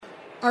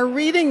Our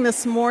reading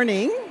this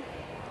morning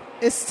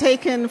is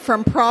taken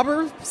from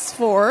Proverbs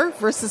 4,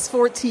 verses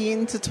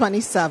 14 to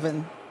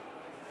 27.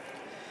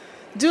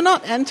 Do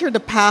not enter the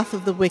path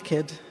of the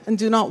wicked, and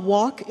do not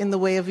walk in the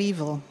way of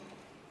evil.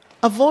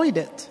 Avoid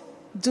it.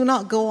 Do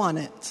not go on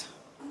it.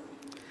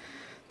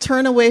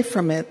 Turn away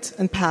from it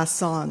and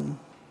pass on.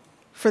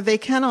 For they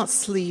cannot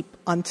sleep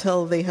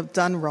until they have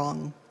done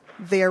wrong.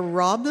 They are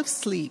robbed of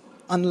sleep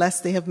unless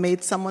they have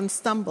made someone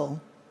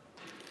stumble.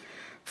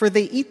 For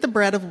they eat the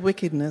bread of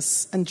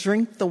wickedness and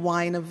drink the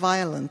wine of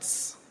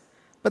violence.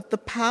 But the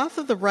path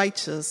of the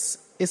righteous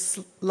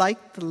is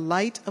like the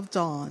light of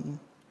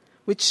dawn,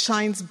 which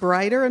shines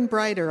brighter and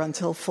brighter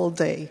until full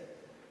day.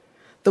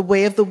 The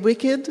way of the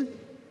wicked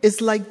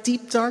is like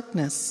deep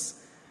darkness.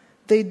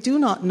 They do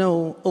not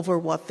know over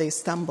what they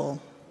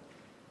stumble.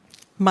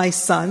 My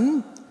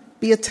son,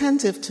 be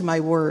attentive to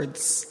my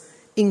words.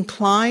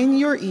 Incline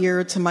your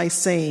ear to my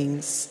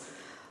sayings.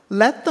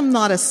 Let them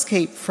not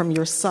escape from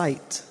your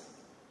sight.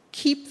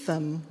 Keep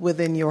them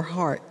within your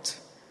heart,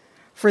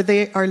 for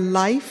they are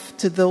life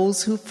to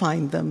those who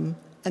find them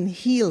and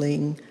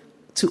healing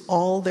to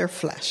all their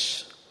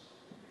flesh.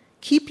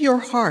 Keep your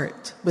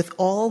heart with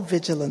all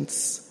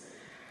vigilance,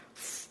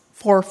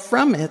 for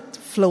from it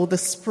flow the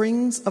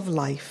springs of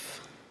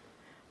life.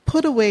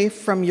 Put away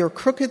from you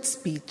crooked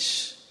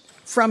speech,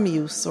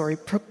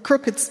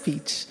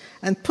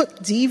 and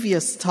put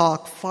devious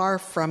talk far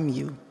from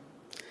you.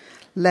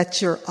 Let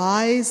your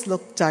eyes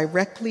look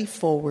directly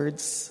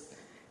forwards,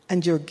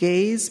 and your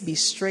gaze be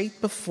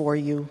straight before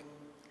you.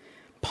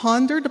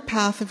 Ponder the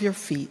path of your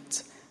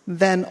feet,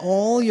 then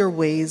all your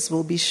ways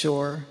will be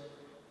sure.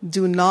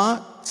 Do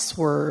not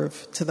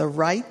swerve to the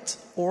right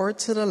or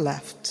to the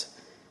left.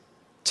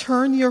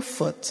 Turn your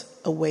foot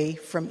away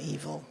from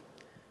evil.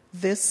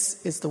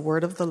 This is the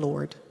word of the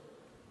Lord.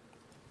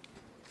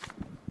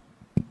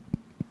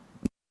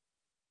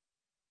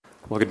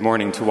 Well, good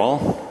morning to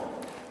all,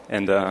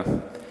 and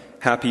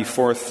happy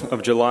 4th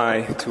of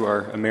July to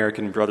our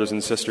American brothers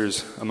and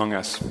sisters among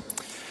us.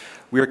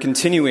 We are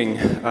continuing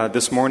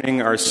this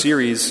morning our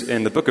series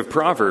in the book of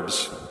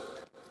Proverbs,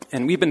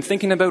 and we've been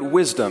thinking about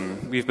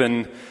wisdom. We've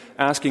been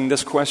asking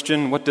this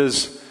question: what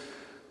does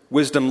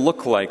wisdom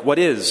look like? What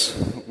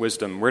is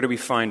wisdom? Where do we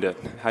find it?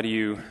 How do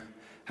you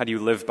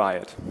live by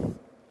it?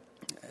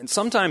 And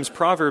sometimes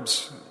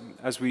Proverbs,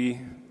 as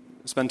we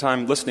spend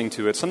time listening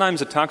to it,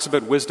 sometimes it talks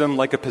about wisdom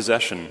like a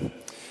possession.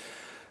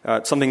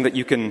 It's something that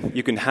you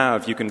can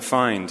have, you can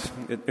find.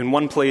 In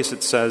one place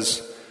it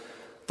says,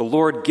 "The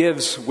Lord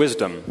gives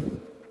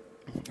wisdom.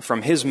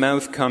 From his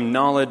mouth come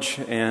knowledge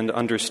and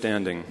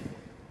understanding."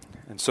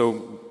 And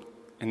so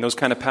in those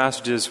kind of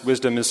passages,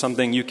 wisdom is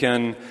something you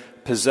can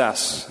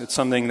possess. It's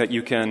something that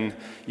you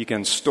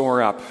can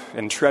store up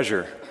and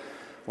treasure,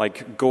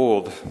 like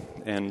gold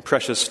and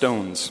precious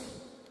stones.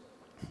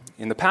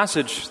 In the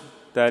passage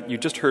that you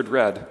just heard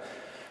read,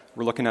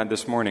 we're looking at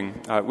this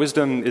morning,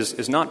 wisdom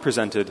is not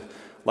presented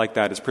like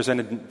that. It's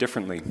presented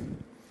differently.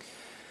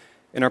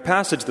 In our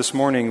passage this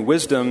morning,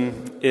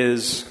 wisdom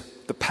is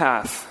the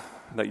path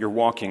that you're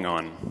walking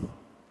on.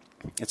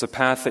 It's a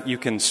path that you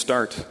can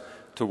start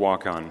to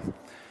walk on.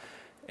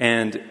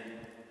 And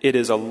it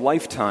is a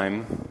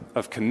lifetime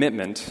of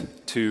commitment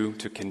to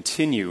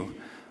continue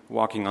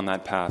walking on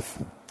that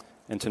path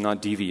and to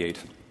not deviate.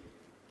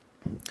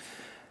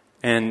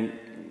 And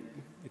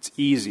it's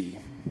easy,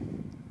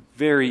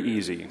 very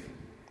easy,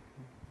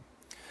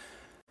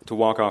 to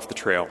walk off the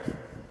trail.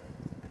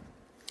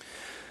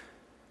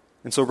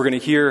 And so we're going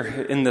to hear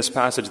in this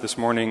passage this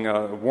morning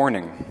a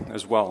warning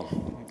as well,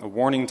 a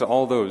warning to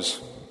all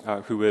those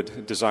who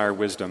would desire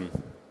wisdom,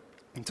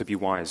 to be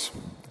wise,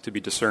 to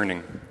be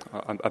discerning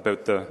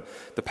about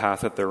the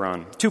path that they're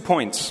on. 2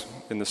 points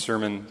in the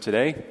sermon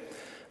today.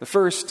 The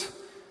first,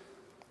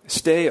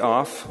 stay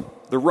off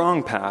the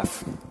wrong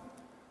path.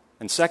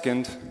 And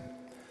second,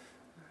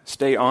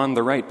 stay on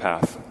the right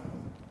path.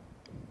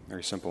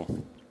 Very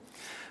simple.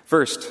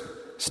 First,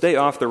 stay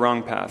off the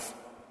wrong path.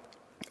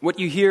 What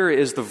you hear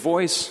is the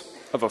voice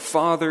of a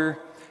father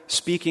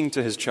speaking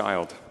to his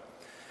child.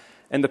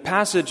 And the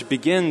passage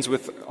begins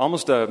with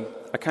almost a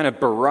kind of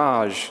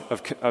barrage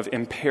of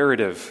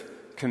imperative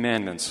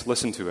commandments.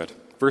 Listen to it.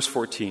 Verse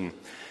 14.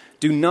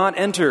 Do not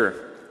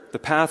enter the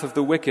path of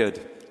the wicked.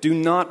 Do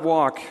not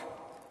walk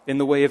in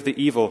the way of the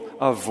evil.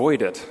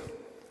 Avoid it.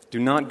 Do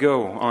not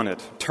go on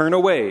it. Turn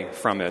away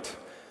from it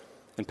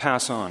and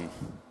pass on.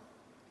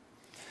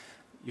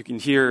 You can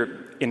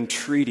hear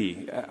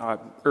entreaty,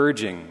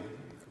 urging,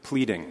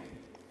 pleading.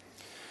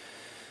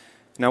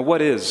 Now,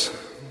 what is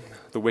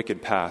the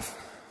wicked path,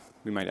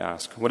 we might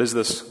ask? What does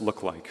this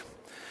look like?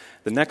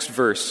 The next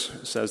verse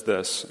says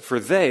this: For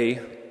they,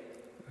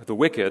 the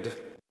wicked,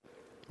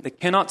 they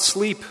cannot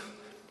sleep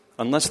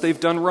unless they've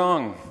done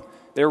wrong.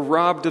 They're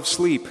robbed of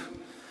sleep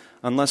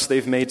unless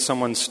they've made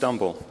someone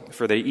stumble.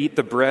 For they eat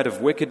the bread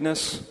of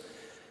wickedness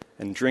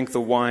and drink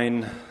the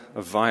wine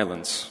of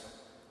violence.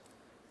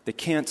 They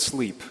can't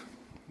sleep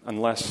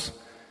unless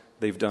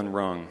they've done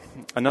wrong.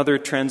 Another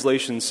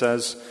translation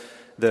says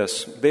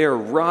this: they are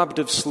robbed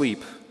of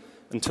sleep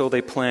until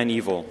they plan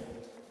evil.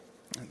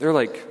 They're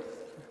like,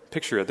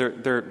 picture it,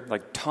 they're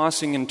like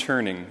tossing and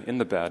turning in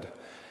the bed,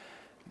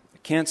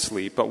 can't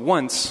sleep, but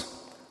once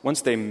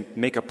they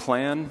make a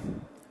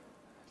plan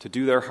to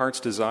do their heart's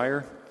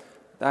desire,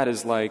 that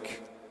is like,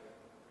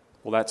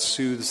 well, that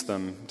soothes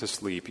them to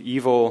sleep.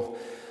 Evil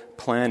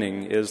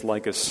planning is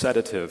like a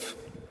sedative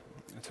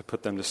to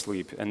put them to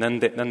sleep. And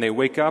then they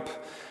wake up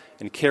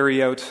and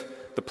carry out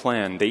the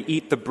plan. They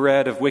eat the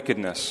bread of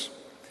wickedness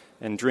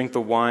and drink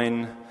the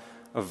wine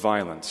of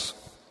violence.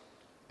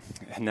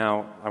 And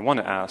now I want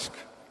to ask,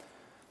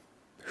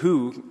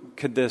 who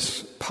could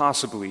this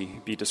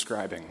possibly be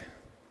describing?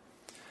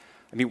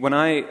 I mean, when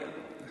I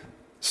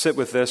sit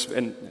with this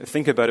and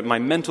think about it, my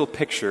mental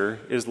picture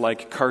is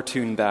like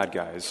cartoon bad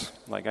guys.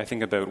 Like I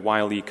think about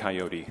Wile E.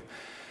 Coyote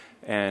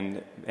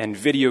and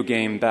video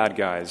game bad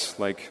guys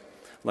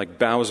like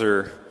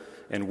Bowser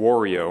and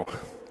Wario.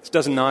 This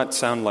does not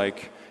sound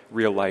like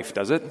real life,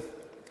 does it?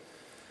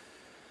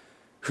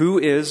 Who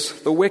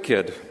is the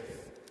wicked?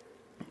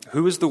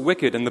 Who is the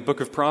wicked in the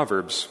book of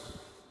Proverbs?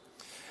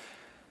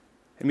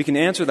 And we can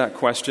answer that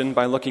question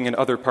by looking at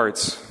other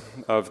parts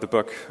of the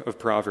book of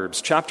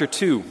Proverbs. Chapter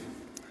 2,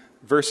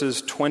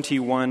 verses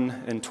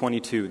 21 and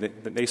 22,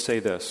 they say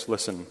this,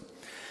 listen.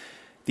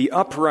 The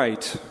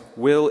upright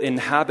will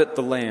inhabit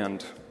the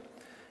land,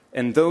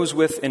 and those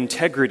with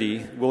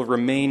integrity will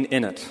remain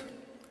in it.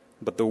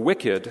 But the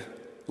wicked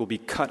will be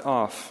cut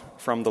off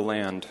from the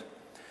land,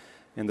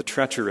 and the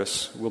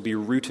treacherous will be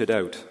rooted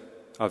out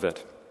of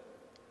it.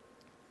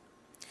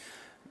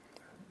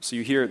 So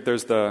you hear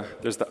there's the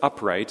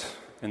upright,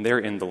 and they're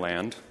in the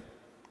land,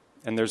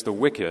 and there's the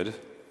wicked,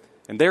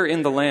 and they're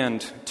in the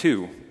land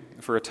too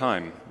for a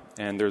time,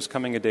 and there's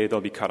coming a day they'll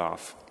be cut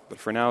off. But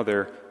for now,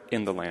 they're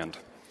in the land.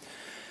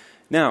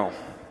 Now,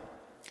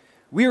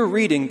 we are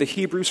reading the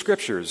Hebrew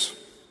Scriptures,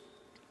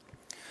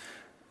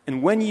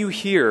 and when you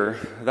hear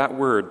that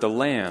word, the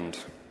land,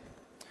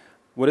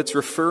 what it's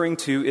referring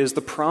to is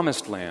the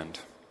promised land.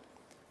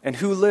 And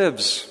who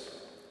lives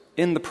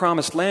in the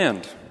promised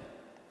land?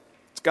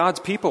 It's God's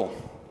people.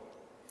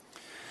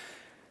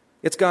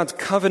 It's God's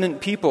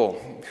covenant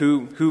people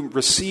who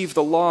receive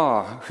the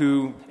law,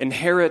 who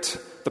inherit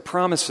the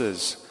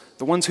promises,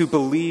 the ones who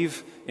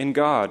believe in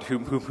God,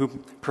 who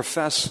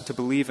profess to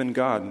believe in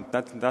God.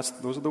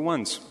 Those are the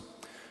ones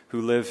who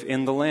live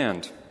in the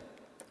land.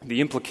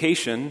 The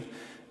implication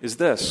is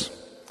this: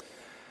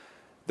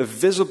 the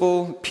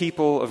visible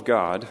people of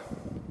God,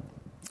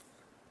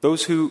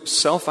 those who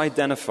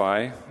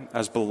self-identify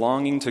as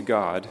belonging to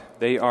God,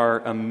 they are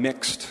a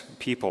mixed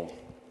people.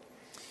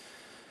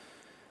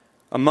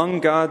 Among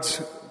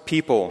God's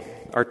people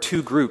are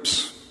two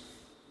groups.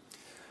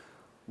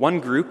 One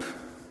group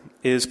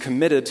is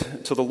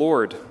committed to the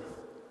Lord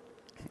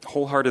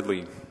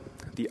wholeheartedly.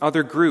 The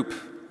other group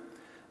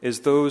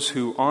is those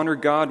who honor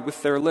God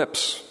with their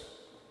lips,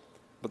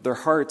 but their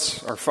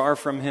hearts are far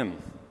from Him.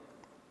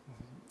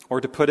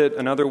 Or to put it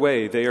another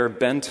way, they are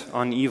bent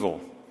on evil.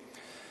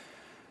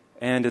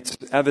 And it's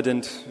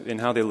evident in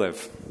how they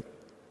live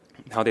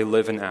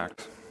and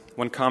act.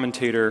 One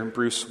commentator,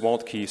 Bruce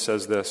Waltke,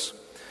 says this: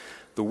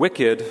 the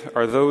wicked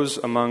are those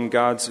among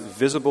God's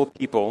visible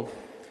people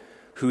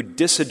who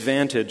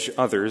disadvantage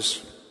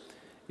others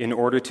in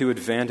order to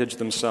advantage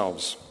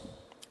themselves.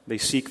 They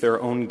seek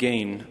their own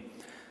gain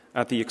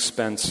at the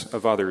expense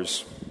of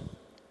others.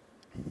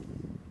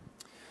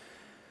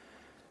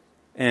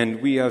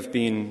 And we have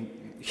been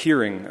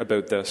hearing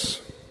about this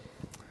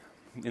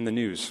in the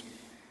news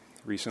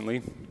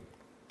recently,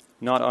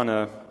 not on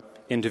an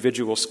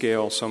individual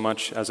scale so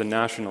much as a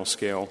national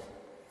scale.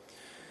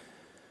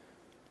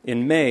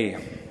 In May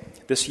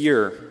this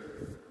year,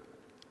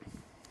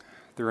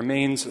 the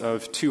remains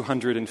of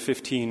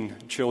 215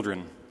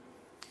 children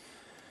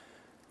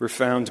were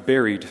found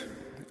buried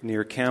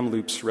near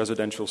Kamloops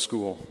Residential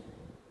School.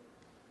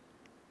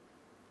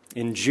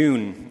 In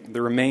June,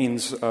 the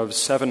remains of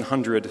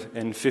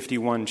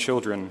 751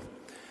 children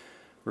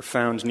were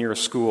found near a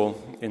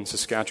school in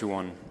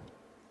Saskatchewan.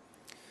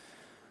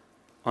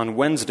 On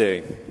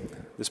Wednesday,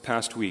 this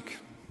past week,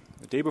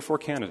 the day before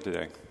Canada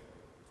Day,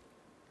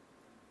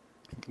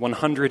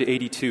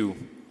 182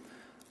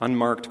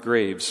 unmarked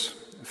graves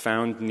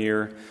found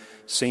near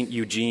St.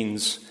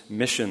 Eugene's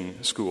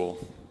Mission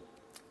School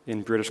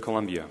in British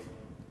Columbia.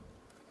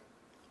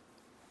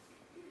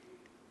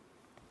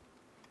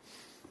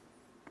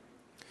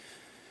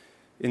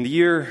 In the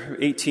year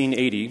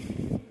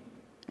 1880,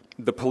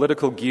 the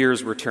political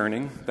gears were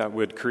turning that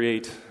would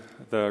create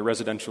the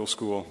residential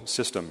school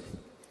system.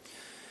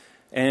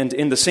 And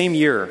in the same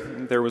year,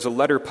 there was a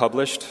letter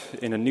published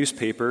in a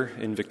newspaper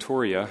in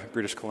Victoria,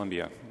 British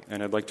Columbia.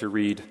 And I'd like to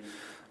read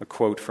a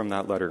quote from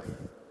that letter.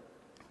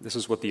 This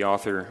is what the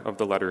author of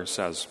the letter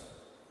says.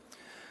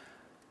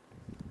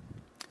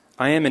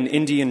 I am an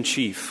Indian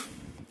chief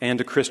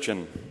and a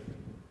Christian.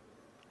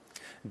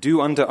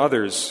 Do unto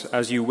others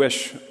as you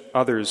wish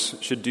others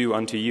should do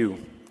unto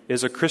you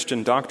is a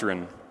Christian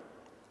doctrine.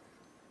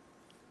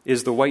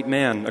 Is the white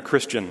man a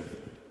Christian?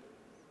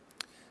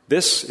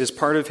 This is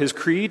part of his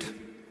creed.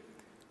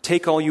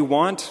 Take all you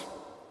want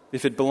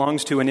if it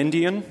belongs to an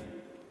Indian.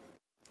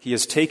 He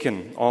has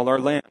taken all our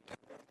land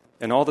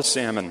and all the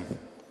salmon,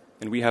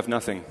 and we have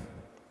nothing.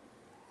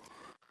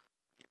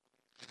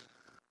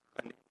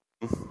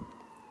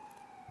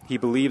 He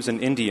believes an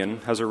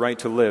Indian has a right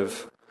to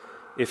live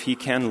if he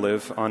can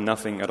live on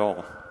nothing at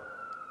all.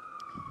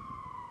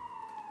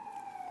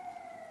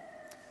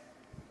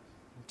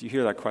 Do you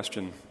hear that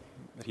question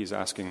that he's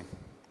asking?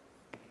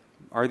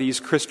 Are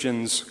these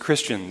Christians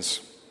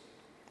Christians?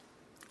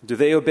 Do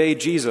they obey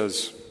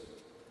Jesus?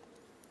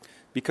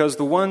 Because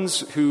the ones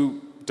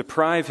who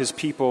deprive his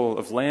people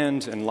of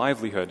land and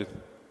livelihood,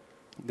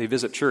 they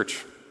visit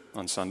church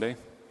on Sunday.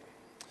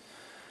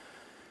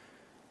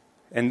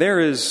 And there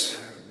is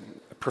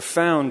a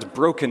profound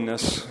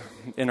brokenness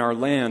in our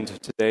land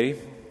today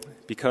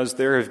because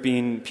there have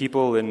been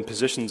people in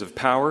positions of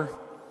power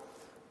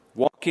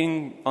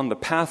walking on the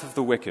path of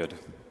the wicked,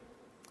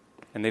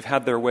 and they've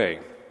had their way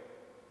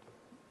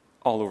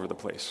all over the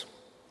place.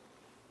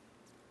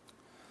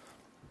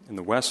 In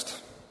the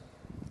West,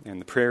 in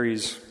the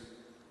prairies,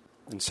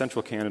 in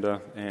central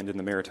Canada, and in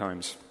the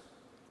Maritimes.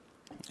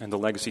 And the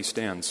legacy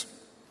stands.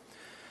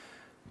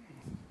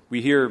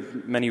 We hear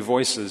many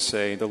voices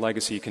say the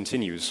legacy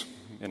continues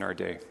in our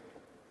day.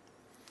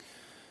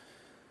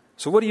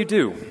 So what do you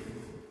do?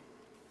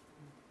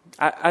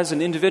 As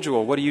an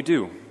individual, what do you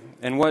do?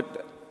 And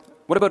what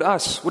about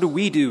us? What do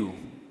we do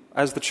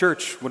as the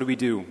church? What do we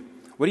do?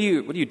 What do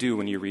you do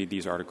when you read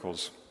these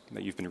articles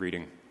that you've been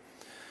reading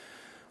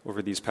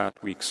over these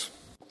past weeks?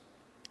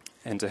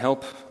 And to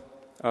help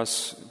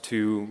us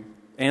to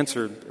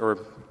answer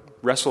or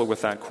wrestle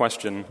with that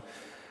question,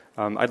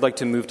 I'd like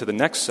to move to the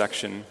next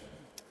section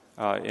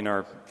in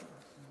our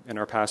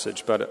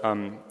passage, but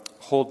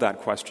hold that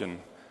question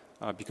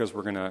because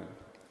we're going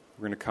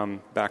to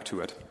come back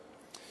to it.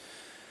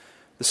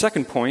 The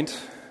second point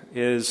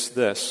is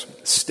this: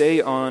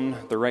 stay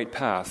on the right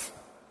path.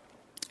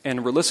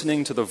 And we're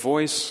listening to the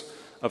voice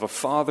of a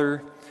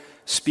father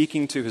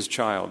speaking to his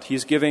child.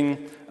 He's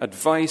giving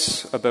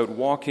advice about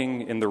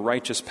walking in the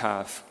righteous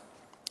path.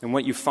 And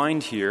what you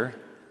find here,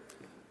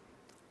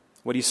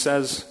 what he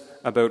says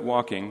about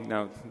walking,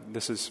 now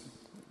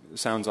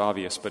sounds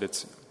obvious, but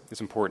it's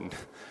important.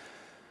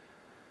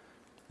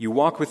 You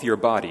walk with your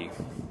body,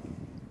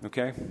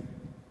 okay?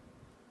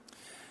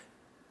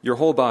 Your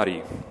whole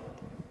body.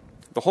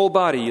 The whole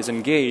body is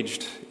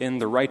engaged in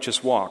the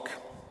righteous walk.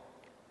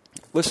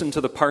 Listen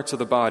to the parts of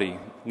the body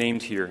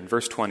named here in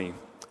verse 20,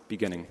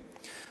 beginning.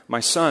 My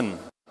son,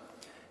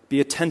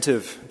 be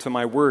attentive to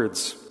my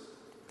words.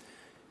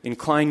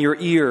 Incline your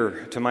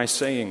ear to my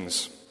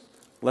sayings.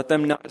 Let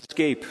them not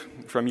escape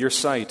from your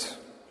sight.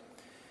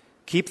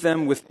 Keep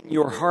them within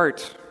your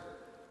heart,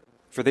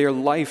 for they are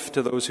life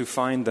to those who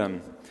find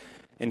them,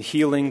 and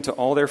healing to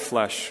all their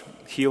flesh,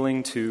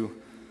 healing to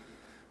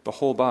the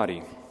whole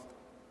body.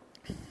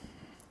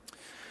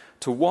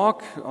 To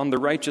walk on the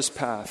righteous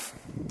path,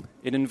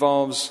 it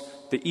involves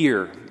the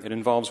ear. It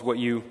involves what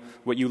you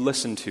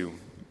listen to.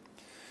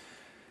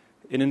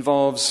 It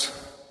involves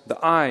the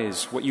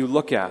eyes, what you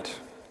look at.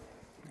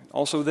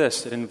 Also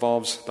it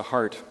involves the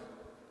heart.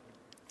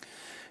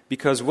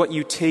 Because what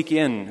you take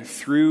in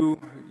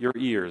through your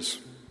ears,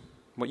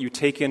 what you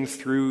take in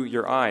through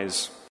your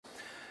eyes,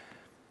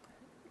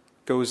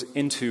 goes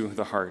into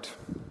the heart.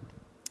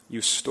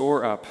 You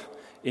store up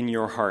in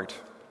your heart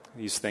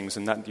these things,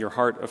 and that your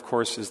heart, of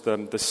course, is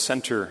the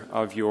center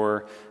of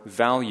your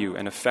value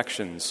and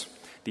affections.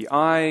 The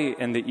eye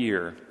and the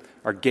ear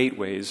are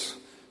gateways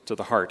to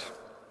the heart.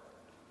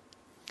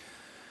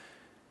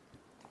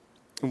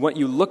 And what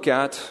you look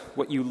at,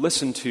 what you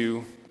listen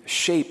to,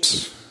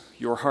 shapes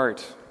your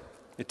heart.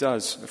 It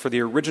does. For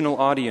the original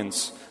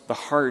audience, the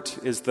heart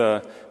is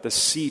the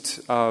seat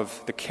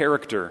of the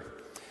character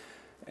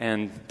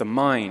and the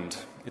mind.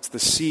 It's the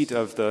seat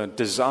of the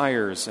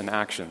desires and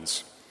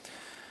actions.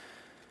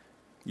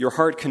 Your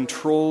heart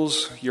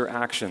controls your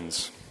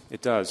actions.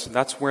 It does.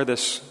 That's where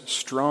this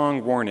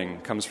strong warning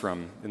comes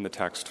from in the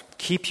text.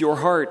 Keep your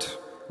heart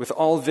with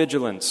all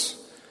vigilance,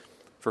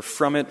 for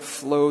from it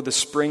flow the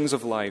springs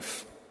of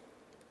life.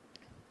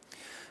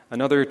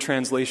 Another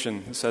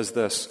translation says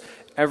this: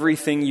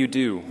 everything you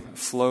do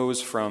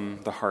flows from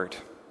the heart.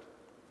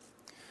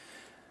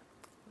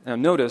 Now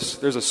notice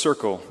there's a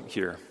circle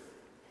here.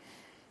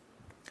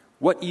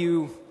 What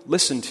you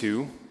listen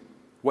to,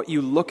 what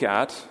you look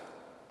at,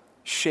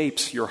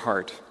 shapes your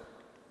heart.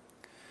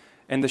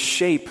 And the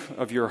shape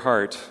of your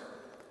heart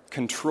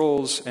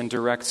controls and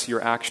directs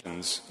your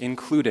actions,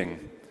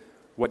 including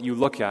what you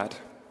look at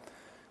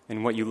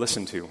and what you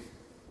listen to.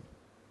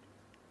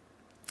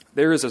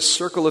 There is a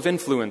circle of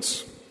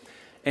influence,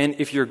 and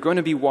if you're going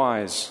to be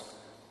wise,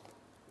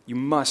 you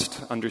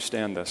must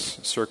understand this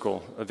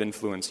circle of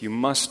influence. You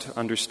must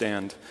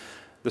understand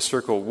the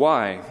circle.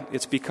 Why?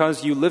 It's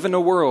because you live in a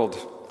world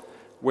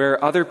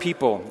where other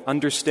people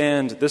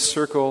understand this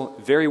circle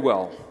very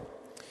well.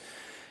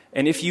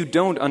 And if you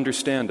don't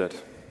understand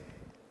it,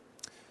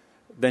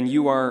 then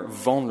you are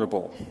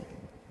vulnerable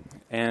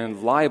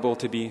and liable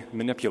to be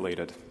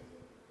manipulated.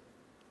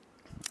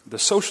 The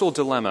Social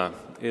Dilemma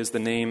is the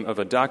name of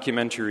a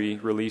documentary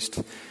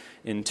released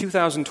in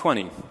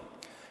 2020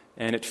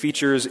 and it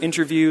features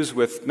interviews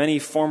with many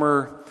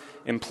former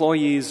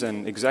employees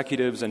and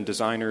executives and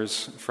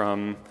designers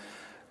from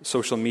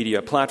social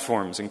media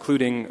platforms,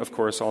 including, of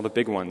course, all the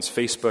big ones,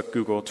 Facebook,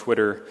 Google,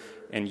 Twitter,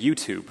 and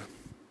YouTube.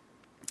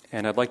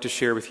 And I'd like to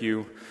share with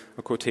you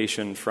a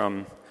quotation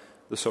from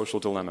The Social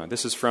Dilemma.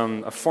 This is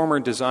from a former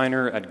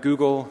designer at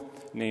Google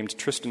named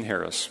Tristan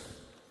Harris.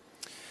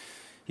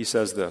 He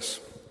says this: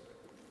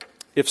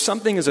 "If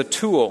something is a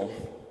tool,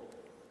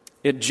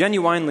 it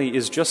genuinely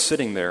is just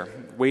sitting there,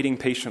 waiting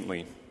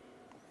patiently.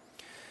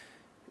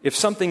 If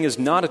something is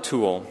not a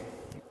tool,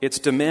 it's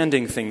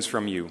demanding things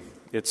from you.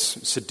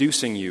 It's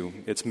seducing you.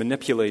 It's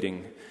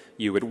manipulating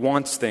you. It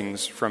wants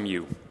things from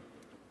you.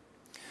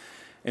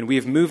 And we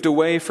have moved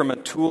away from a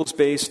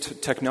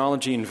tools-based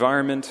technology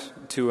environment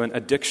to an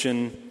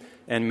addiction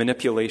and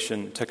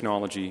manipulation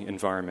technology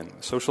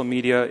environment. Social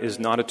media is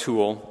not a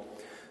tool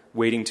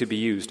waiting to be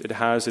used. It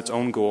has its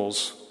own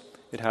goals.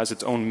 It has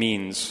its own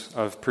means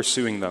of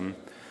pursuing them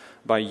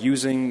by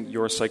using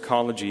your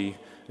psychology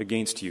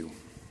against you."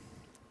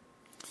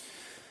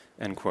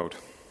 End quote.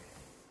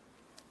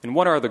 And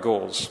what are the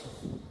goals?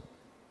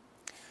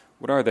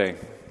 What are they?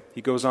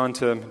 He goes on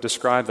to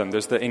describe them.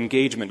 There's the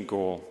engagement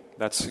goal.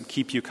 That's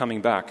keep you coming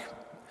back,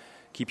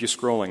 keep you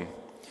scrolling.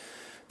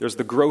 There's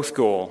the growth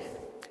goal.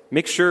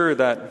 Make sure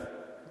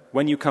that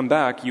when you come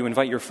back, you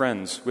invite your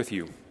friends with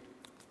you,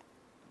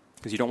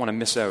 because you don't want to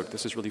miss out.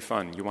 This is really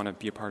fun. You want to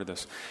be a part of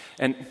this.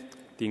 And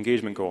the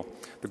engagement goal,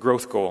 the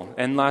growth goal.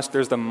 And last,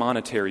 there's the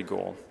monetary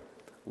goal.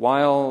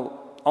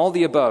 While all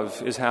the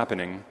above is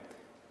happening,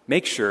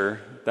 make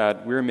sure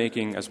that we're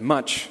making as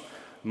much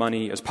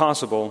money as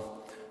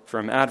possible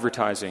from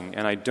advertising.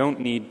 And I don't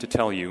need to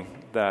tell you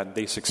that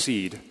they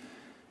succeed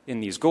in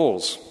these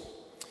goals.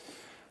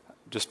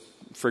 Just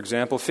for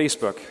example,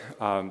 Facebook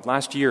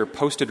last year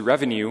posted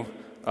revenue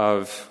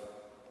of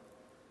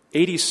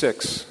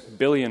 $86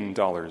 billion.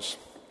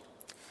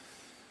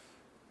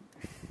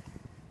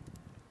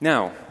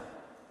 Now,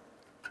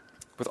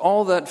 with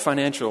all that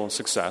financial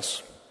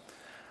success,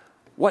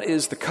 what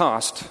is the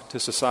cost to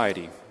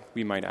society,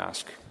 we might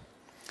ask?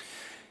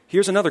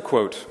 Here's another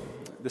quote.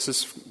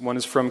 This one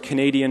is from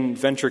Canadian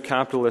venture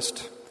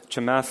capitalist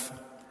Chamath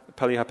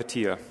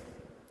Palihapitiya.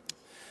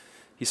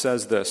 He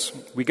says this: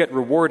 "We get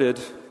rewarded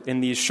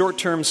in these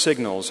short-term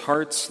signals,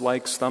 hearts,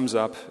 likes, thumbs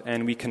up,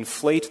 and we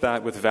conflate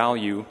that with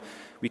value.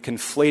 We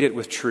conflate it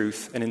with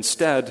truth, and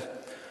instead,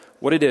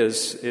 what it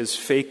is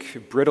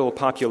fake, brittle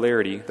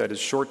popularity that is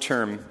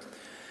short-term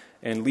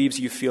and leaves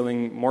you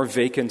feeling more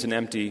vacant and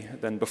empty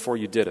than before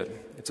you did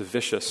it. It's a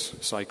vicious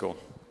cycle."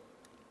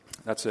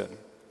 That's it.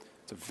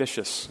 It's a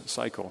vicious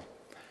cycle.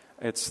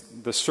 It's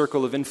the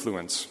circle of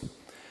influence.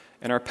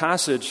 And our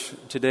passage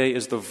today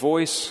is the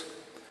voice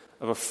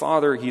of a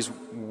father. He's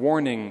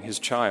warning his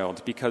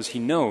child because he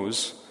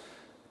knows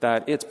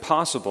that it's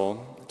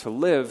possible to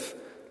live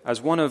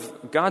as one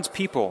of God's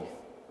people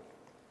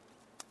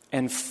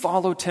and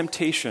follow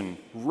temptation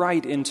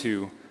right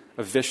into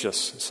a vicious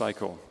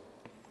cycle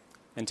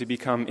and to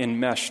become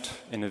enmeshed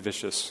in a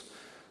vicious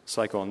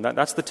cycle. And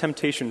that's the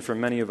temptation for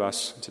many of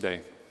us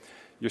today.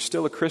 You're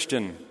still a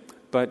Christian,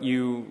 but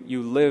you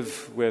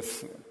live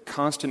with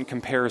constant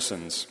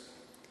comparisons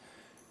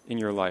in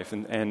your life,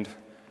 and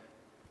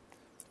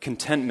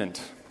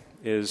contentment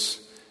is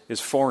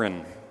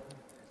foreign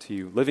to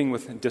you. Living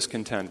with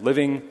discontent,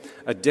 living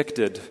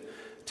addicted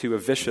to a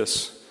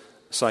vicious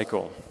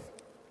cycle.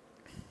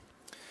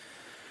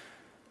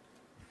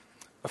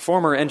 A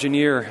former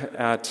engineer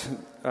at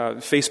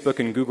Facebook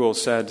and Google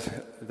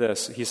said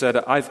this. He said,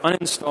 "I've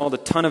uninstalled a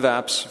ton of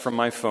apps from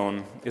my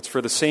phone. It's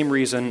for the same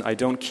reason I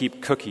don't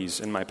keep cookies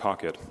in my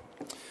pocket."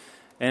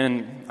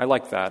 And I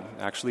like that,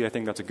 actually. I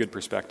think that's a good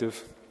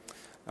perspective.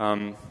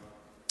 I'm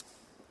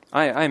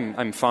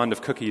fond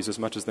of cookies as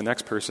much as the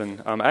next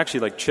person. I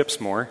actually like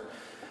chips more,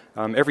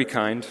 every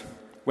kind.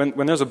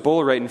 When there's a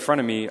bowl right in front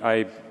of me,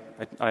 I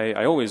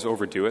always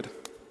overdo it,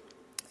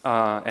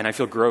 and I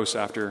feel gross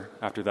after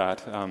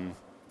that.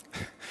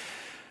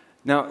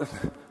 Now,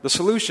 the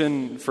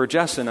solution for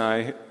Jess and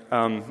I,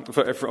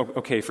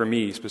 for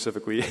me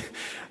specifically,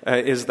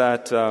 is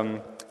that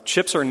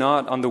chips are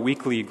not on the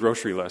weekly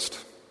grocery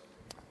list.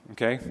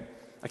 Okay,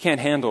 I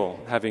can't handle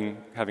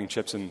having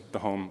chips in the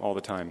home all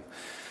the time.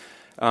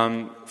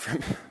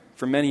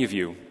 For many of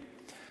you,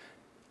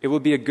 it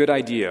would be a good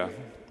idea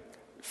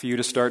for you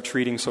to start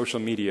treating social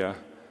media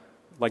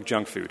like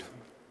junk food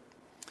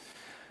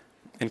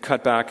and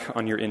cut back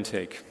on your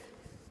intake.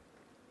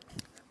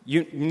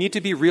 You need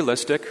to be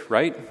realistic,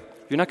 right?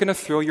 You're not going to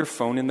throw your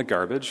phone in the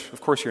garbage. Of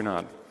course you're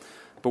not.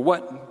 But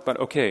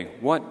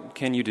what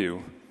can you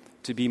do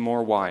to be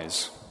more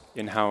wise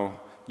in how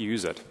you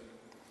use it?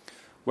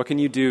 What can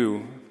you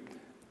do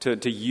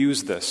to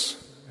use this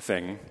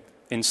thing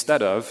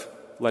instead of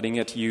letting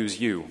it use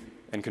you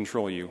and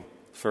control you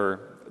for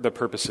the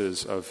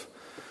purposes of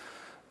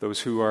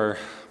those who are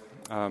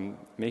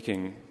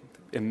making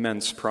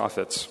immense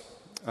profits?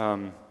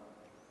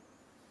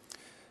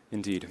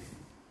 Indeed.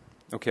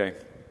 Okay.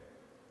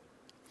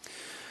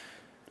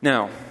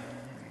 Now,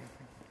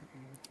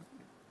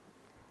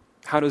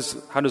 how does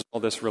all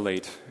this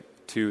relate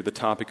to the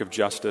topic of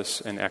justice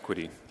and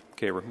equity?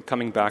 Okay, we're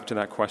coming back to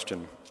that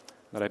question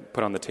that I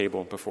put on the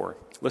table before.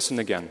 Listen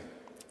again.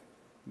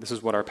 This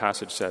is what our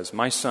passage says.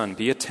 My son,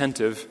 be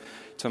attentive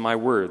to my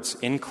words.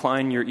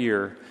 Incline your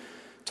ear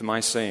to my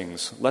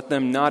sayings. Let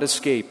them not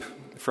escape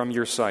from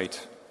your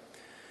sight.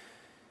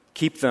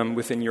 Keep them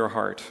within your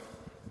heart.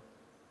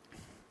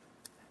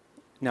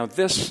 Now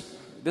this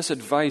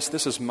advice,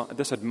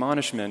 this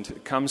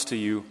admonishment comes to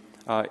you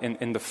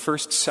in the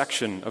first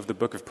section of the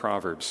book of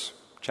Proverbs.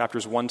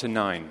 Chapters 1 to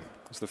 9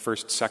 is the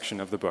first section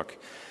of the book.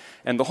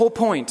 And the whole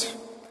point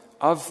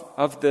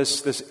of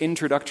this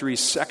introductory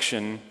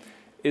section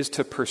is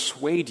to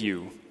persuade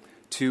you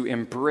to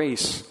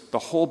embrace the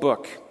whole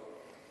book,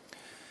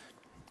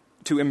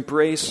 to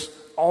embrace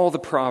all the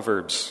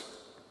proverbs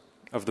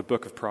of the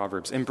book of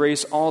Proverbs,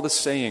 embrace all the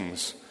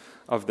sayings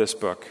of this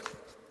book.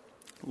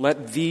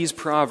 Let these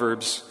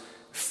proverbs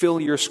fill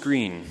your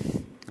screen,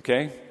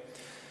 okay?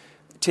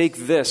 Take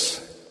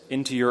this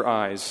into your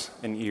eyes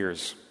and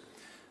ears.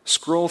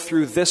 Scroll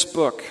through this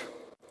book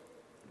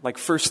like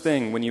first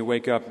thing when you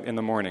wake up in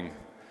the morning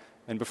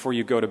and before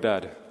you go to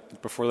bed,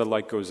 before the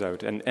light goes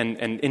out, and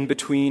in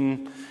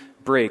between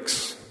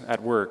breaks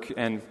at work.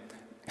 And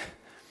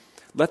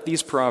let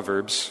these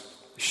proverbs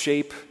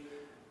shape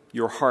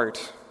your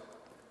heart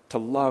to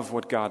love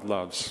what God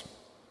loves,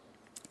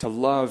 to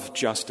love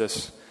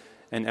justice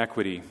and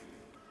equity.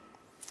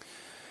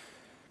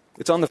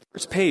 It's on the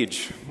first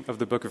page of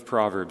the book of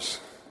Proverbs.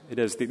 It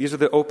is. These are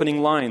the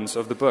opening lines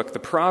of the book. The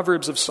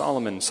Proverbs of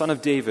Solomon, son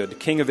of David,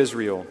 king of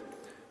Israel.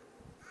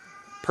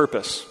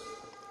 Purpose: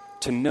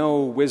 to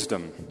know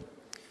wisdom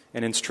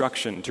and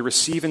instruction, to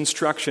receive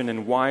instruction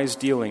in wise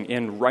dealing,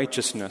 in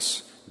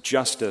righteousness,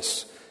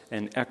 justice,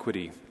 and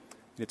equity.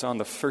 It's on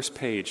the first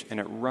page, and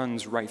it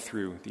runs right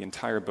through the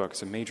entire book.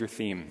 It's a major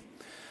theme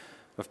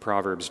of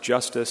Proverbs.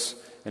 Justice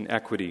and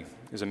equity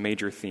is a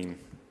major theme.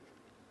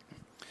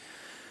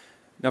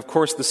 Now, of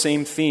course, the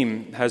same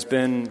theme has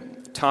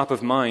been top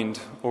of mind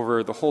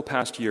over the whole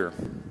past year,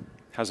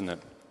 hasn't it?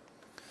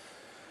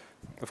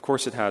 Of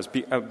course it has,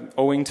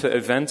 owing to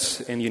events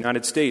in the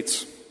United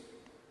States.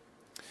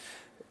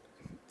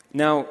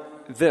 Now,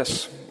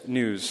 this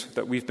news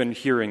that we've been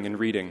hearing and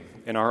reading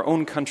in our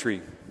own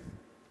country,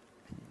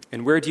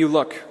 and where do you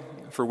look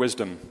for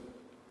wisdom?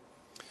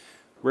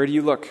 Where do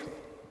you look?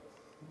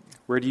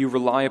 Where do you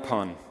rely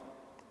upon?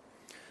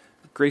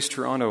 Grace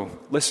Toronto,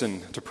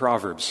 listen to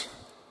Proverbs.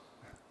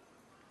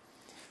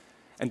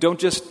 And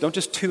don't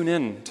just tune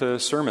in to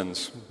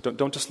sermons.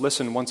 Don't just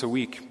listen once a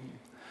week.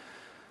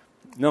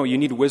 No, you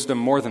need wisdom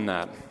more than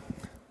that.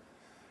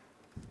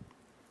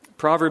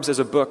 Proverbs is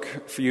a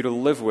book for you to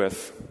live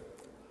with,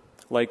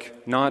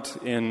 like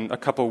not in a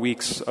couple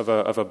weeks of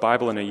a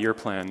Bible in a year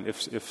plan,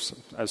 if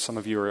as some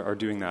of you are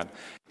doing that.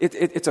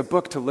 It's a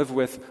book to live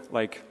with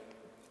like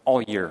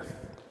all year,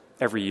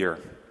 every year.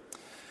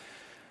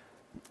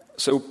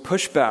 So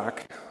push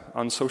back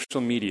on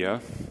social media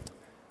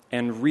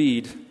and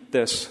read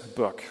this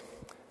book.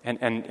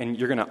 And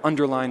you're going to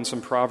underline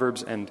some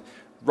Proverbs and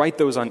write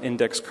those on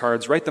index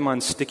cards, write them on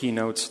sticky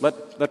notes.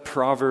 Let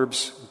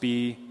Proverbs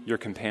be your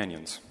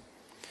companions.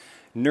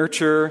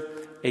 Nurture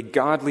a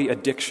godly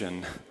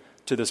addiction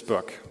to this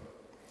book.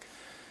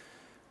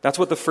 That's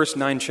what the first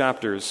 9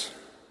 chapters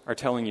are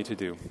telling you to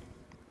do.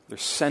 They're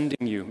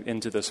sending you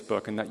into this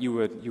book, and that you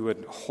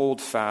would hold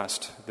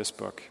fast this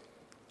book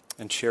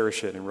and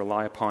cherish it and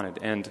rely upon it.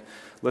 And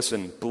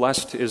listen,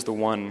 blessed is the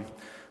one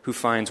who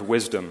finds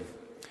wisdom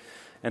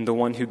and the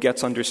one who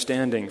gets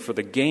understanding, for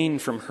the gain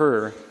from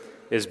her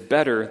is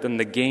better than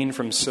the gain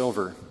from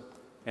silver,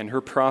 and her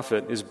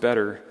profit is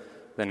better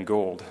than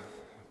gold.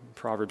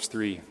 Proverbs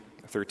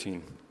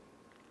 3:13.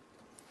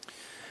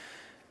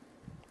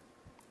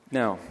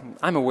 Now,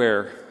 I'm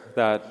aware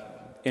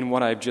that in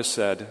what I've just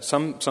said,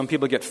 some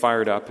people get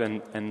fired up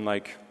and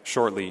like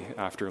shortly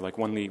after, like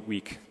 1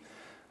 week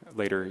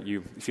later,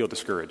 you feel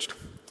discouraged.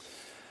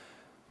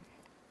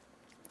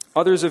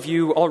 Others of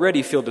you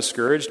already feel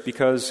discouraged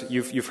because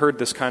you've heard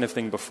this kind of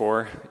thing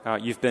before.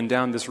 You've been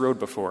down this road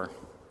before.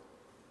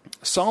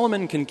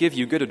 Solomon can give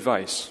you good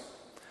advice,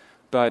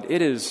 but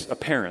it is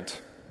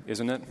apparent,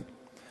 isn't it,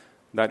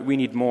 that we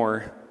need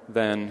more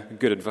than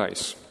good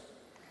advice.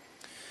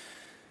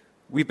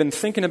 We've been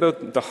thinking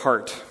about the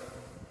heart,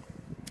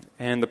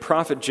 and the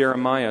prophet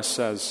Jeremiah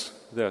says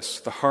this: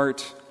 the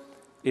heart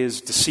is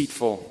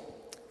deceitful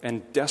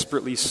and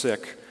desperately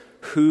sick.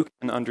 Who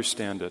can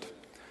understand it?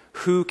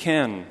 Who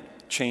can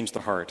change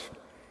the heart?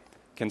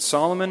 Can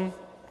Solomon,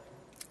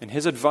 in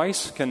his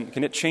advice,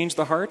 can it change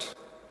the heart?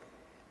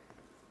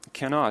 It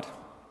cannot.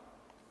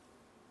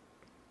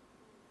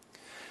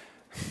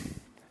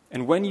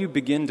 And when you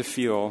begin to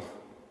feel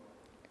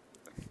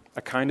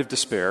a kind of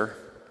despair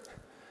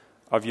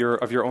of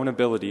your own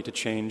ability to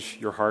change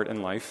your heart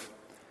and life,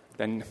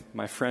 then,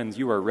 my friends,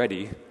 you are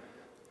ready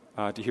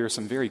to hear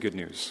some very good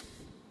news.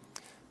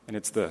 And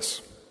it's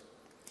this.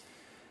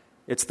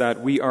 It's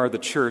that we are the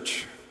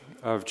church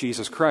of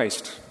Jesus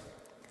Christ,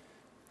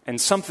 and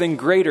something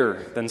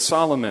greater than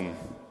Solomon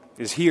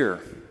is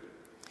here.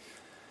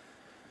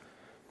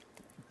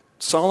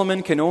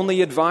 Solomon can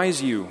only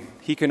advise you.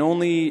 He can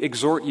only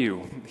exhort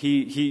you.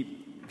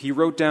 He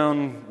wrote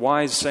down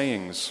wise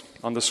sayings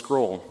on the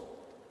scroll.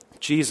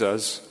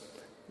 Jesus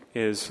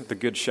is the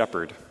Good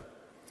Shepherd.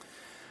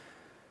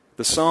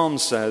 The Psalm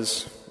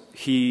says,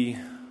 He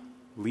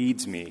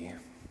leads me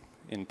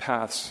in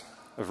paths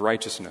of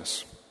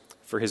righteousness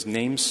for His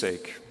name's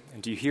sake.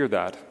 And do you hear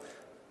that?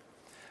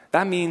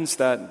 That means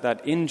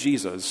that in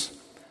Jesus,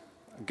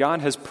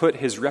 God has put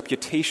His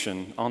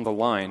reputation on the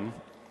line.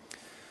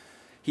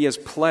 He has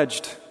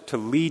pledged to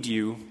lead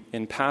you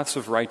in paths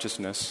of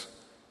righteousness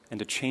and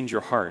to change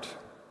your heart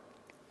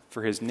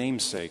for His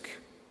name's sake.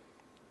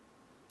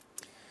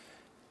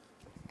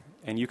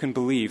 And you can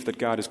believe that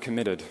God is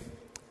committed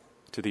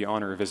to the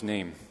honor of His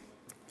name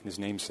and His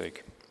name's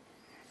sake.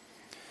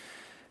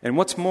 And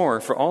what's more,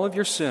 for all of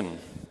your sin,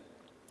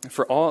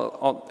 for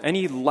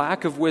any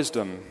lack of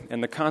wisdom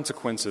and the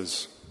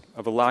consequences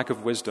of a lack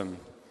of wisdom,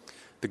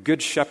 the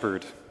Good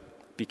Shepherd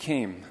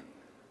became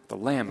the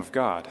Lamb of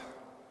God,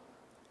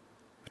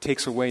 who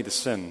takes away the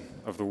sin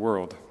of the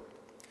world.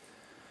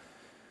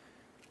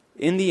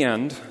 In the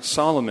end,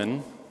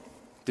 Solomon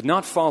did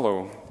not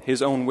follow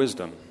his own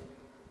wisdom.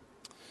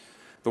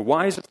 The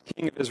wisest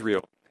king of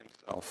Israel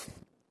himself,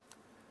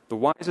 the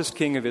wisest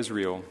king of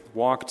Israel,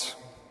 walked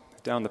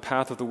down the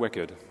path of the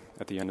wicked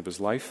at the end of his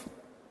life.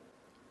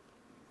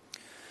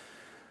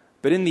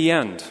 But in the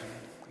end,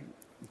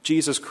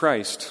 Jesus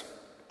Christ,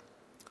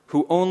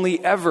 who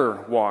only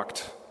ever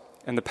walked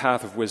in the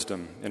path of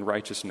wisdom and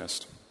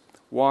righteousness,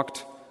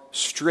 walked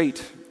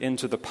straight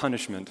into the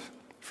punishment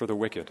for the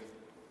wicked.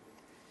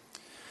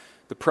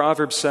 The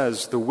proverb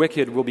says, the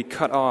wicked will be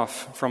cut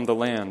off from the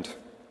land,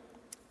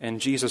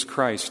 and Jesus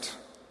Christ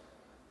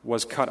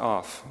was cut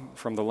off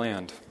from the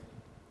land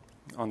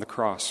on the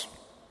cross.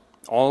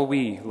 All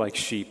we, like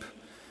sheep,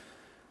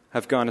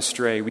 have gone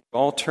astray. We've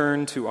all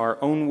turned to our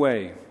own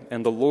way,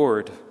 and the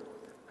Lord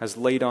has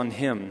laid on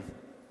Him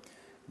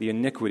the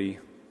iniquity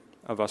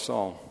of us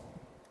all.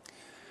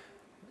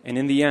 And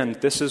in the end,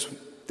 this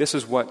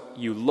is what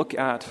you look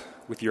at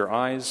with your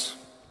eyes.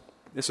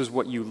 This is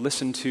what you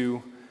listen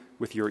to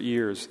with your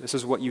ears. This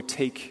is what you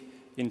take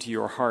into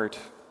your heart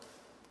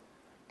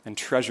and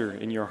treasure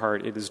in your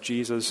heart. It is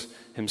Jesus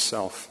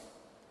Himself.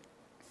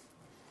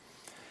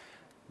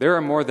 There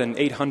are more than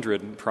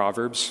 800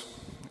 proverbs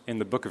in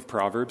the book of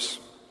Proverbs.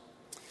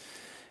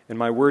 And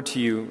my word to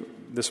you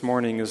this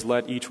morning is,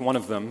 let each one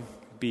of them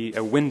be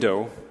a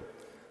window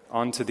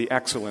onto the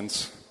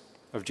excellence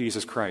of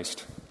Jesus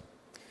Christ,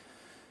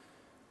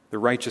 the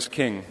righteous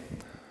King,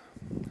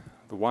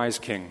 the wise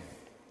King,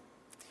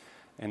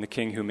 and the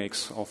King who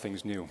makes all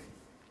things new.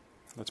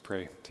 Let's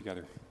pray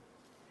together.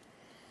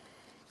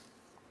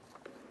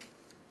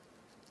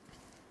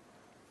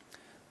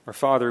 Our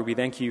Father, we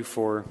thank you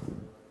for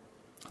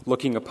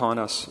looking upon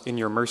us in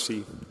your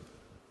mercy.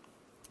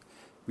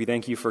 We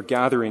thank you for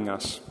gathering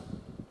us.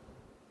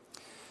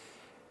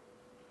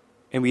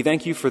 And we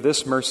thank you for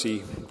this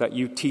mercy that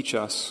you teach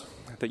us,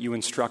 that you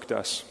instruct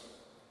us,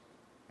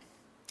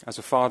 as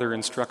a father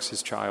instructs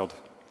his child.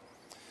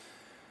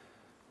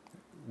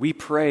 We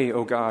pray,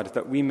 O God,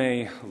 that we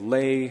may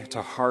lay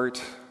to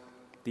heart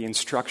the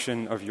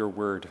instruction of your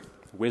word,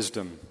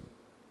 wisdom.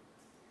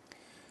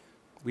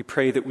 We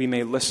pray that we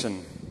may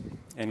listen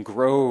and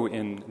grow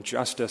in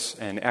justice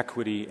and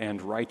equity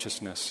and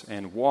righteousness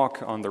and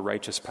walk on the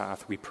righteous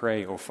path. We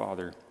pray, O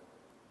Father.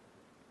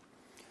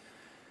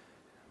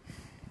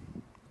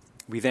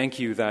 We thank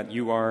you that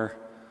you are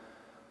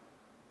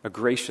a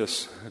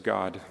gracious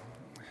God,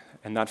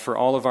 and that for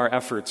all of our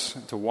efforts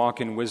to walk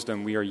in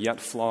wisdom, we are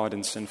yet flawed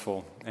and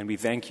sinful. And we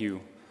thank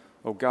you,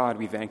 O God,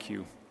 we thank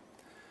you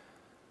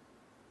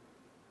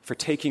for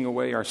taking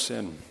away our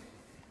sin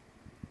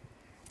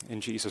in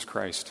Jesus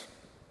Christ,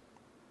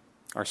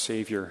 our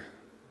Savior,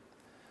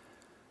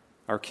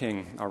 our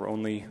King, our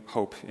only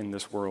hope in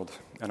this world,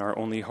 and our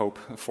only hope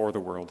for the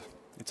world.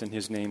 It's in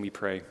His name we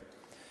pray.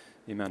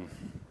 Amen.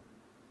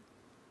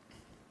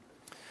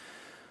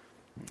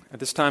 At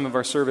this time of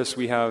our service,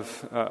 we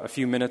have a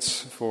few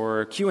minutes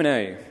for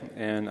Q&A,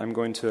 and I'm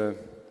going to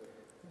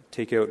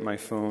take out my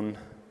phone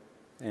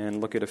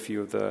and look at a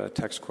few of the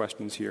text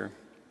questions here.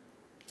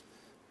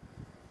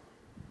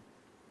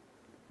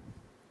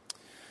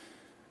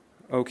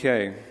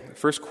 Okay,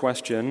 first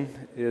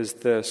question is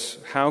this: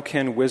 how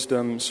can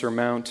wisdom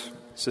surmount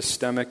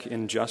systemic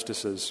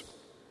injustices?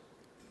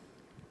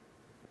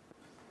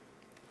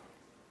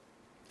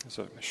 It's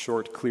a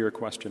short, clear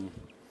question.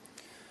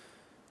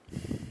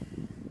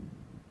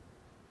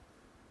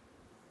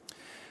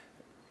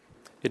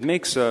 It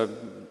makes a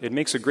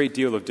great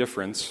deal of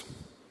difference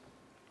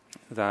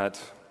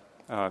that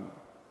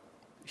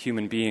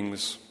human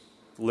beings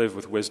live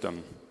with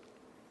wisdom.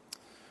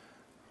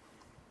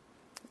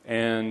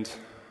 And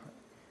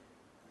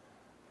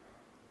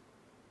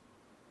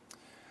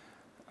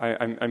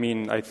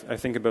I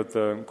think about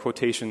the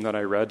quotation that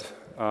I read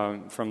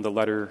from the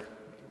letter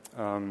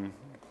in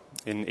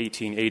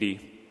 1880,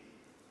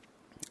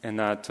 and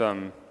that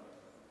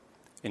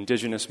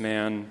Indigenous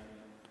man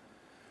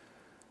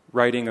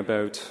writing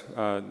about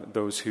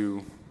those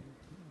who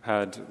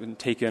had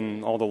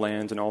taken all the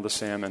land and all the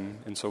salmon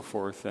and so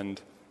forth.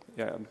 And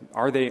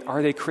are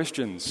they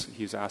Christians?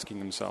 He's asking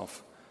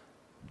himself.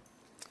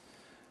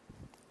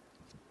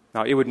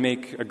 Now, it would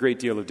make a great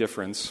deal of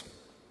difference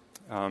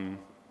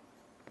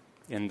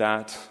in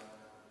that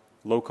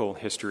local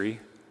history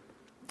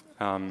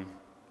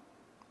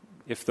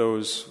if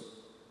those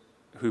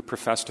who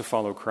profess to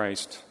follow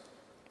Christ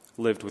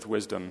lived with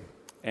wisdom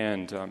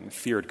and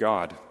feared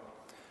God,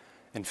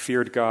 and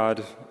feared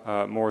God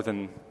more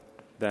than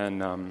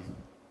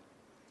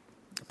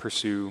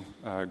pursue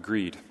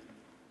greed.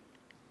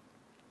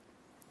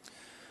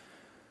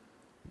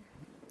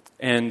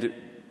 And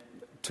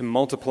to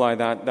multiply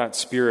that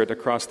spirit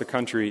across the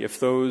country, if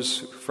those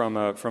from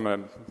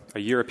a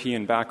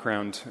European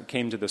background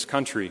came to this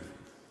country,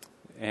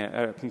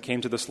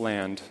 came to this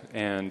land,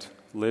 and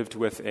lived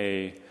with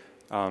a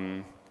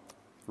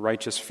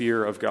righteous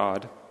fear of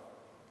God,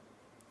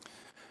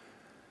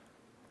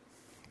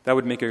 that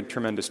would make a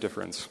tremendous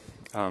difference.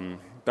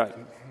 But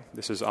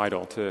this is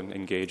idle to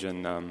engage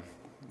in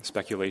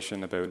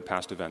speculation about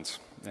past events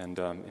and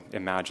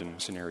imagine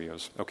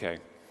scenarios. Okay.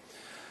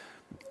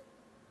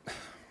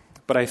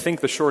 But I think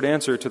the short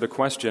answer to the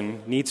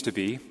question needs to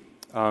be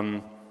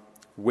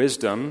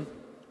wisdom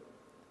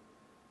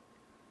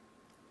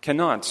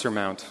cannot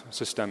surmount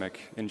systemic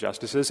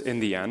injustices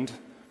in the end.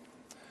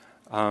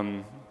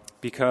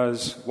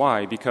 Because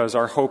why? Because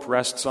our hope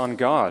rests on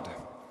God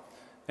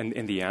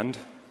in the end.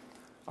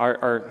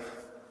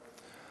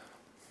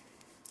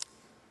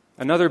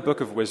 Another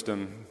book of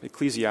wisdom,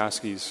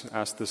 Ecclesiastes,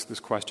 asked this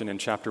question in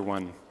chapter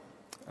 1.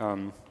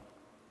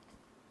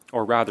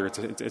 Or rather,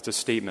 it's a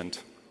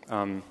statement.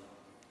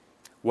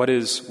 What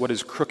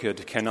is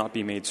crooked cannot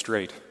be made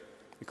straight,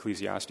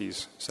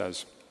 Ecclesiastes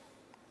says.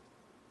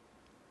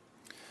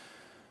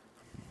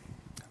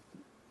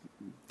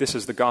 This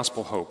is the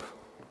gospel hope,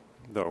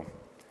 though,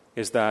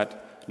 is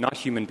that not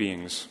human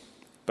beings,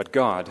 but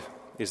God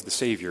is the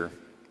Savior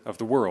of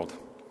the world.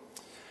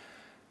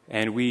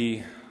 And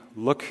we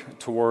look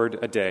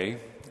toward a day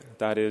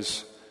that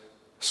is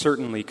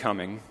certainly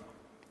coming,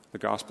 the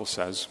gospel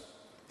says,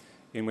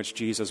 in which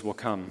Jesus will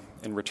come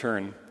and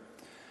return,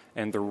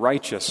 and the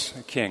righteous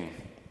King,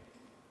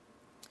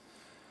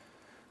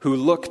 who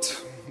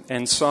looked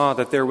and saw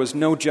that there was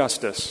no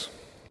justice,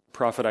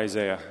 prophet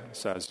Isaiah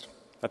says,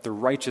 that the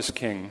righteous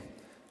King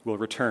will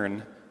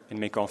return and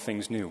make all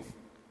things new.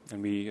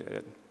 And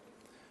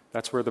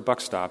that's where the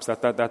buck stops.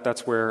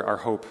 That's where our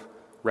hope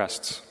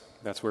rests.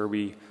 That's where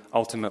we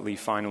ultimately,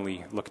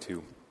 finally look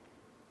to.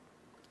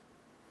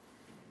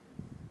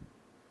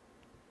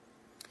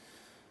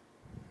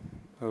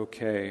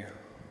 Okay.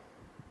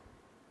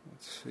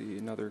 Let's see,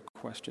 another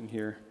question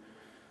here.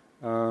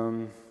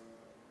 How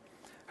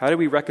do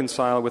we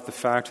reconcile with the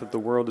fact that the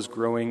world is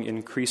growing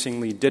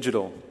increasingly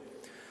digital?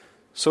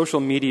 Social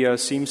media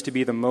seems to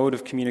be the mode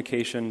of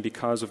communication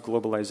because of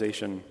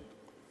globalization.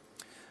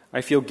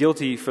 I feel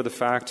guilty for the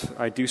fact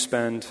I do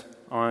spend,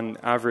 on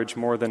average,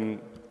 more than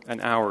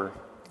an hour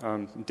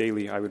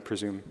daily, I would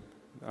presume.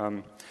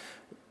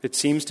 It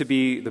seems to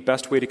be the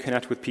best way to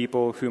connect with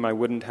people whom I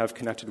wouldn't have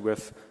connected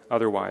with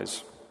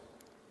otherwise.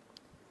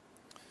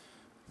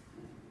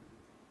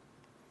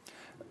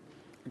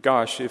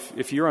 Gosh,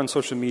 if you're on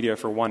social media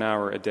for 1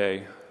 hour a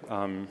day,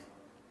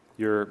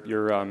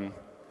 you're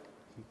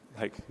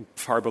like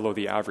far below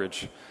the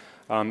average.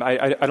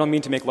 I don't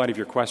mean to make light of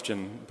your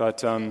question,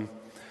 but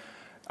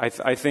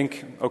I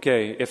think,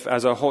 okay, if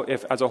as a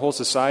whole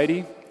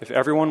society, if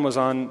everyone was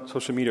on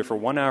social media for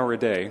 1 hour a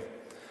day,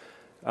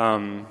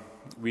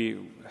 we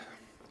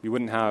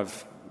wouldn't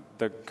have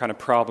the kind of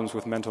problems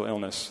with mental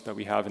illness that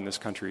we have in this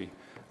country.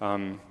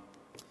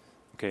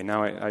 Okay,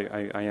 now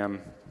I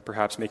am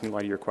perhaps making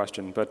light of your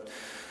question, but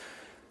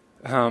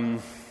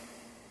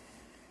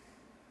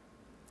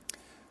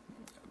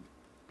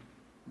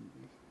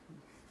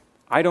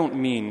I don't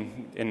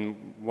mean, in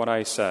what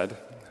I said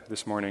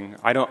this morning,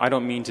 I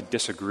don't mean to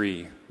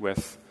disagree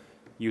with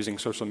using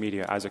social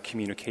media as a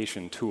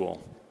communication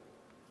tool.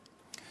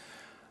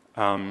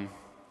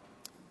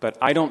 But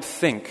I don't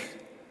think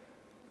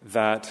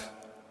that,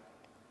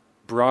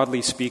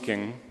 broadly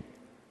speaking,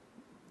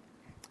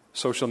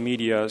 social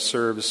media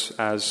serves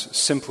as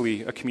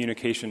simply a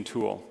communication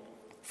tool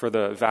for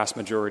the vast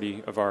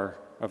majority of our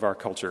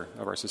culture,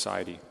 of our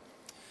society.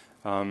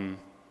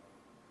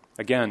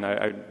 Again,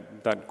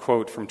 that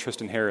quote from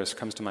Tristan Harris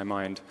comes to my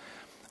mind.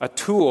 A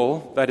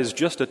tool that is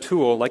just a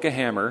tool, like a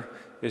hammer,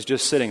 is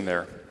just sitting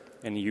there.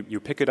 And you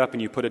pick it up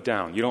and you put it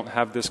down. You don't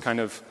have this kind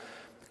of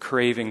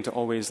craving to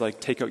always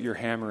take out your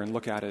hammer and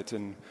look at it.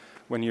 And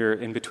when you're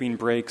in between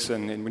breaks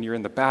and when you're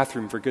in the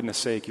bathroom, for goodness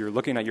sake, you're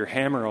looking at your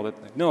hammer all the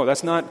time. No,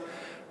 that's not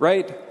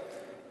right.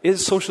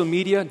 Is social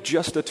media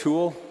just a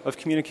tool of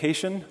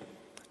communication?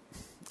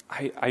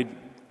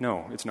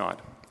 No, it's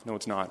not. No,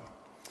 it's not.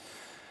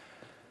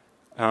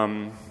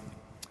 And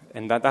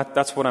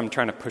that's what I'm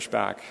trying to push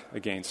back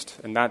against.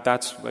 And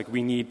that's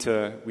we need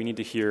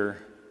to hear.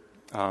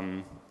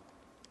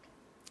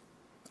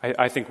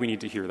 I think we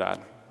need to hear that.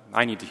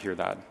 I need to hear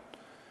that.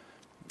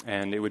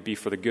 And it would be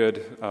for the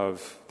good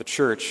of the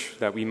church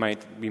that we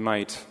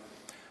might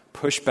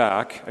push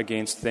back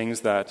against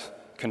things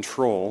that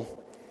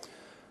control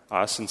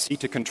us and seek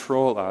to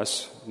control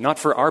us, not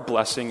for our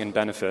blessing and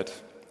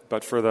benefit,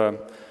 but for the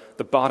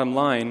bottom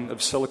line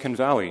of Silicon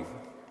Valley.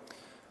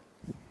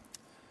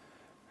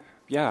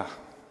 Yeah,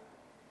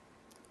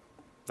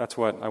 that's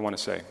what I want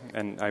to say,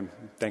 and I'm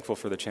thankful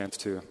for the chance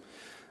to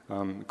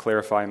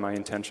clarify my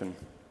intention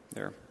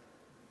there.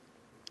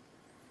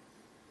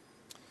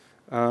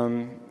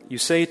 You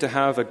say to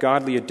have a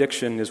godly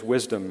addiction is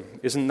wisdom.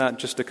 Isn't that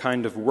just a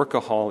kind of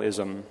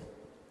workaholism?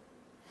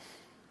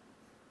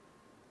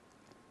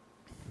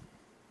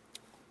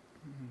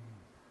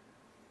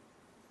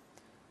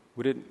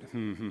 Would it?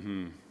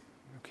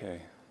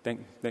 Okay.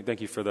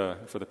 Thank you for the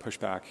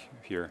pushback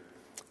here.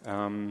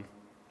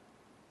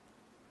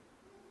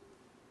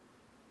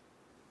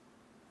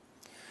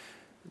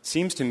 It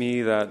seems to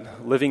me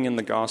that living in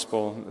the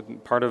gospel,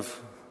 part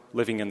of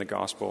living in the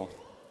gospel,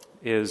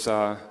 is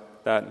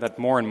that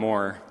more and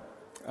more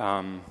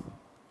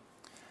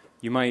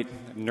you might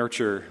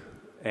nurture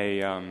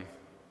a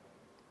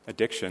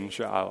addiction.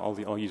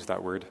 I'll use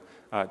that word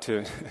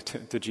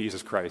to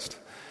Jesus Christ.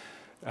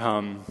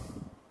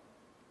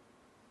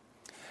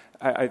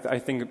 I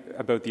think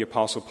about the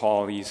Apostle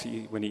Paul.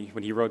 When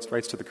he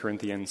writes to the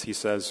Corinthians, he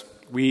says,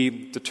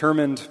 "We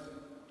determined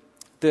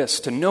this,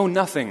 to know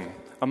nothing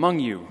among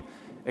you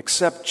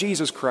except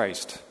Jesus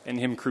Christ and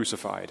Him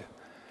crucified."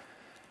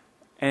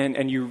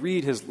 And you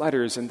read his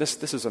letters, and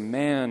this is a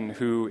man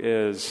who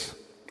is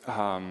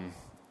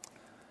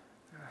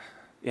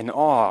in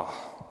awe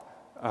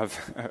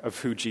of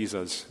who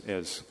Jesus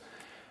is.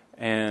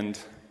 And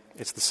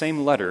it's the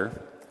same letter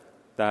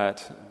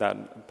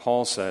that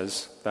Paul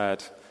says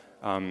that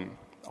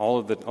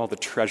all the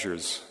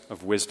treasures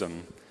of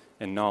wisdom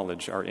and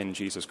knowledge are in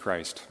Jesus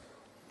Christ.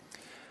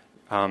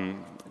 To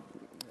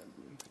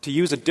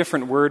use a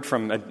different word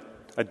from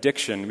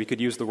addiction, we could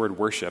use the word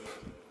worship.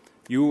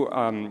 You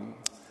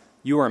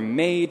are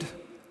made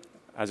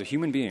as a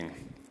human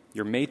being.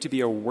 You're made to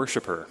be a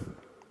worshiper.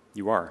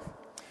 You are.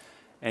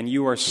 And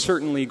you are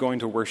certainly going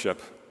to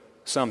worship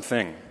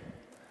something.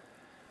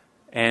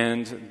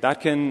 And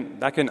that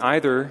can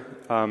either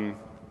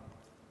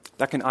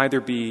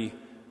be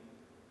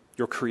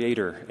your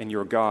Creator and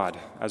your God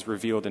as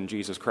revealed in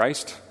Jesus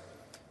Christ,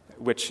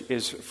 which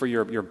is for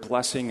your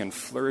blessing and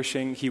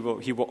flourishing. He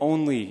will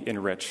only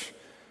enrich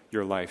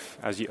your life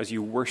as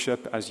you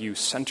worship, as you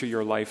center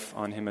your life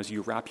on Him, as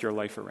you wrap your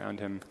life around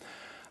Him.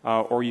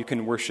 Or you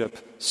can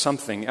worship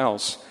something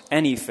else,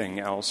 anything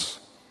else,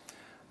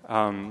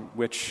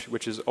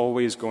 which is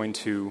always going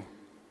to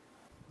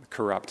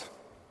corrupt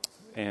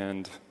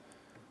and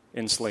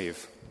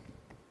enslave.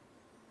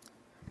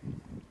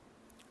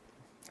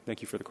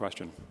 Thank you for the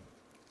question.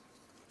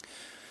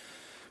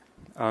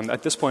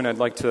 At this point, I'd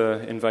like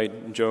to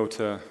invite Joe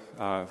to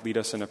lead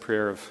us in a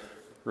prayer of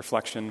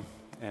reflection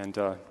and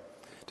to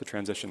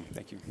transition.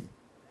 Thank you.